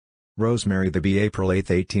Rosemary Theby, April 8,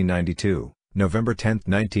 1892, November 10,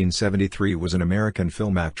 1973 was an American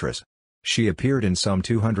film actress. She appeared in some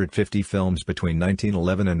 250 films between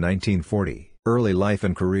 1911 and 1940. Early life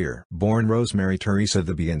and career. Born Rosemary Teresa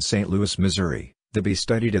Theby in St. Louis, Missouri, Theby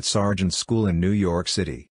studied at Sargent School in New York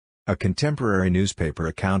City. A contemporary newspaper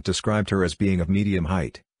account described her as being of medium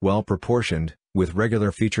height, well-proportioned, with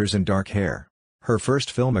regular features and dark hair. Her first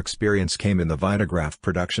film experience came in the Vitagraph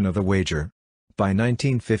production of The Wager. By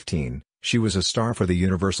 1915, she was a star for the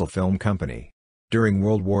Universal Film Company. During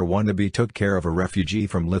World War I, Theby took care of a refugee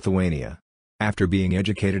from Lithuania. After being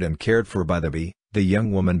educated and cared for by Theby, the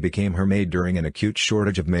young woman became her maid during an acute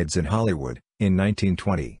shortage of maids in Hollywood, in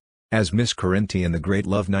 1920. As Miss Corinthi in The Great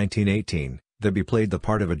Love 1918, Theby played the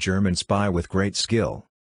part of a German spy with great skill.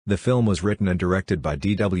 The film was written and directed by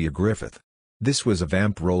D.W. Griffith. This was a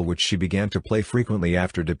vamp role which she began to play frequently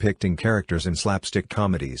after depicting characters in slapstick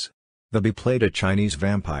comedies. Theby played a Chinese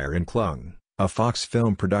vampire in Clung, a Fox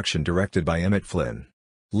film production directed by Emmett Flynn.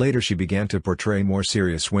 Later she began to portray more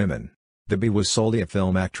serious women. Theby was solely a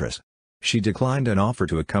film actress. She declined an offer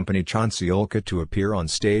to accompany Chauncey Olcott to appear on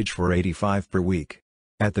stage for $85 per week.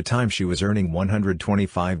 At the time she was earning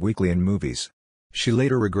 $125 weekly in movies. She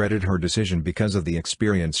later regretted her decision because of the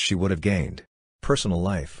experience she would have gained. Personal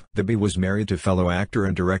life. Theby was married to fellow actor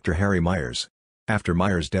and director Harry Myers. After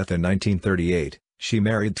Myers' death in 1938, she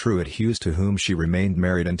married Truett Hughes, to whom she remained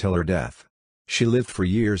married until her death. She lived for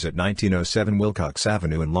years at 1907 Wilcox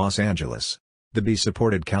Avenue in Los Angeles. Theby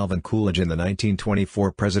supported Calvin Coolidge in the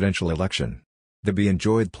 1924 presidential election. Theby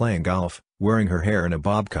enjoyed playing golf, wearing her hair in a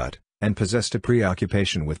bob cut, and possessed a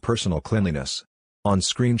preoccupation with personal cleanliness. On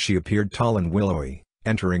screen she appeared tall and willowy,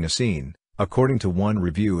 entering a scene, according to one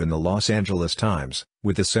review in the Los Angeles Times,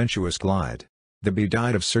 with a sensuous glide. Theby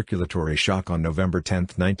died of circulatory shock on November 10,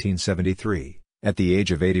 1973. At the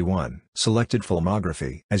age of 81. Selected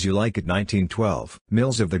filmography. As You Like It 1912,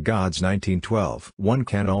 Mills of the Gods 1912, One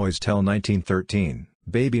Can't Always Tell 1913,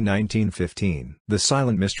 Baby 1915, The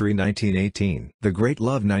Silent Mystery 1918, The Great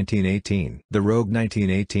Love 1918, The Rogue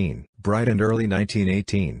 1918, Bright and Early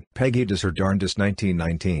 1918, Peggy Does Her Darndest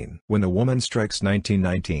 1919, When the Woman Strikes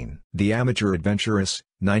 1919, The Amateur Adventuress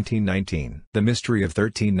 1919, The Mystery of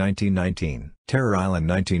 13 1919, Terror Island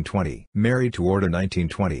 1920, Married to Order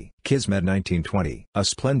 1920, Kismet 1920, A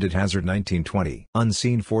Splendid Hazard 1920,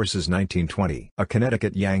 Unseen Forces 1920, A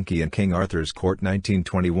Connecticut Yankee in King Arthur's Court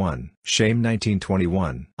 1921, Shame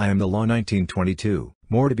 1921, I Am the Law 1922,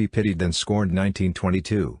 More to be Pitied Than Scorned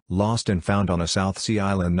 1922, Lost and Found on a South Sea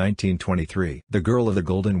Island 1923, The Girl of the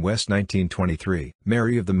Golden West 1923,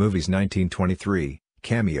 Mary of the Movies 1923,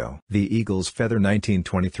 Cameo, The Eagle's Feather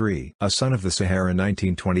 1923, A Son of the Sahara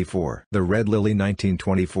 1924, The Red Lily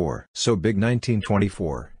 1924, So Big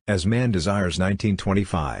 1924, As Man Desires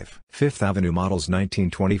 1925, Fifth Avenue Models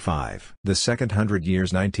 1925, The Second 100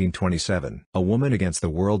 Years 1927, A Woman Against the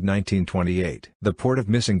World 1928, The Port of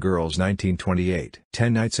Missing Girls 1928,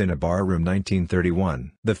 10 Nights in a Barroom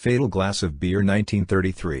 1931, The Fatal Glass of Beer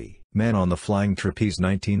 1933, Man on the Flying Trapeze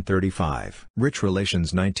 1935, Rich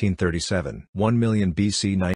Relations 1937, 1 Million BC